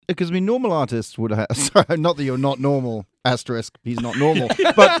because I mean, normal artists would have. Sorry, not that you're not normal. Asterisk, he's not normal.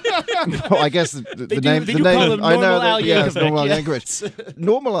 But I guess the name. I know that. Yes, normal Al Yankovic.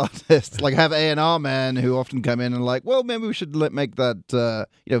 Normal artists like have A&R men who often come in and like, well, maybe we should make that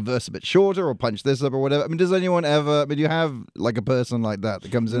verse a bit shorter or punch this up or whatever. I mean, does anyone ever? I mean, do you have like a person like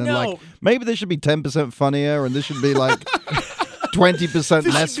that comes in and like, maybe this should be 10% funnier and this should be like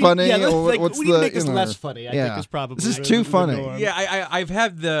 20% less funny? Yeah, or like, what's we the make this less funny? I think is probably this is too funny. Yeah, I've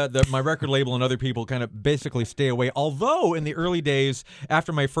had my record label and other people kind of basically stay away. Although in the early days,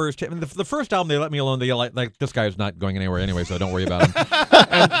 after my first hit, the first album they let me alone. They like this guy's not going anywhere anyway, so don't worry about him.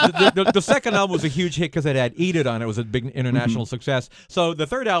 And the second album was a huge hit because it had "Eat It" on it. It was a big international success. So the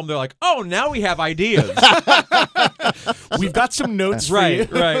third album, they're like, oh, now we have ideas. We've got some notes. Right.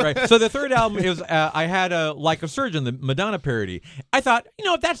 So the third album is I had Like a Surgeon, the Madonna parody. I thought,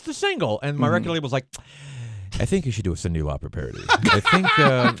 that's the single, and my record label was like, I think you should do a Cyndi Lauper parody. I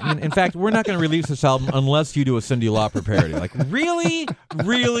think, in fact, we're not going to release this album unless you do a Cyndi Lauper parody. Like, really?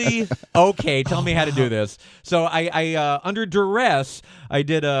 Really? Okay, tell me how to do this. So I under duress, I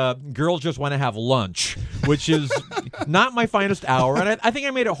did Girls Just Want to Have Lunch, which is not my finest hour. And I think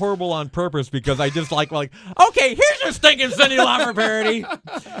I made it horrible on purpose because I just like, okay, here's your stinking Cyndi Lauper parody.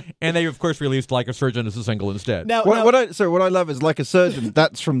 And they, of course, released Like a Surgeon as a single instead. Now, what I love is Like a Surgeon,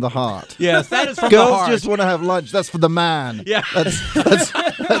 that's from the heart. Yes, that is from Girls the heart. Just Want to Have Lunch, that's for the man. Yeah.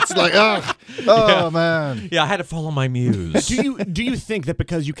 That's like, man. Yeah, I had to follow my muse. Do you think that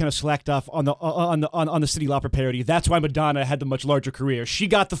because you kind of slacked off on the Cyndi Lauper parody, that's why Madonna had the much larger career? She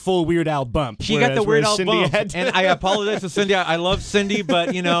got the full Weird Al bump. She got the Weird Al bump, and I apologize to Cyndi. I love Cyndi, but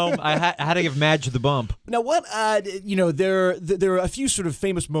I had to give Madge the bump. Now, what there are a few sort of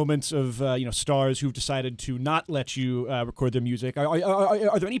famous moments of stars who've decided to not let you record their music.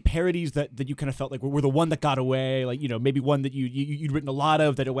 Are there any parodies that you kind of felt like were the one that got away? Like maybe one that you'd written a lot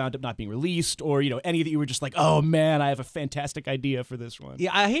of that it wound up not being released, or any that you were just like, oh man, I have a fantastic idea for this one. Yeah,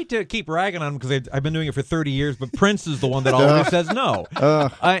 I hate to keep ragging on him because I've been doing it for 30 years, but Prince is the one that always says no.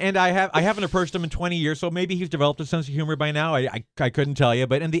 And I haven't approached him in 20 years, so maybe he's developed a sense of humor by now. I couldn't tell you,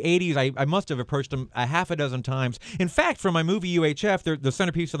 but in the 80s, I must have approached him a half a dozen times. In fact, for my movie UHF, the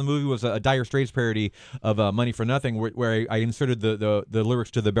centerpiece of the movie was a Dire Straits parody of Money for Nothing, where I inserted the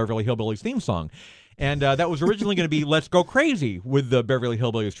lyrics to the Beverly Hillbillies theme song. And that was originally going to be Let's Go Crazy with the Beverly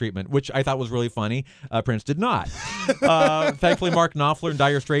Hillbillies treatment, which I thought was really funny. Prince did not. Thankfully, Mark Knopfler and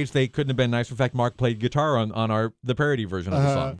Dire Straits, they couldn't have been nicer. In fact, Mark played guitar on the parody version of the song.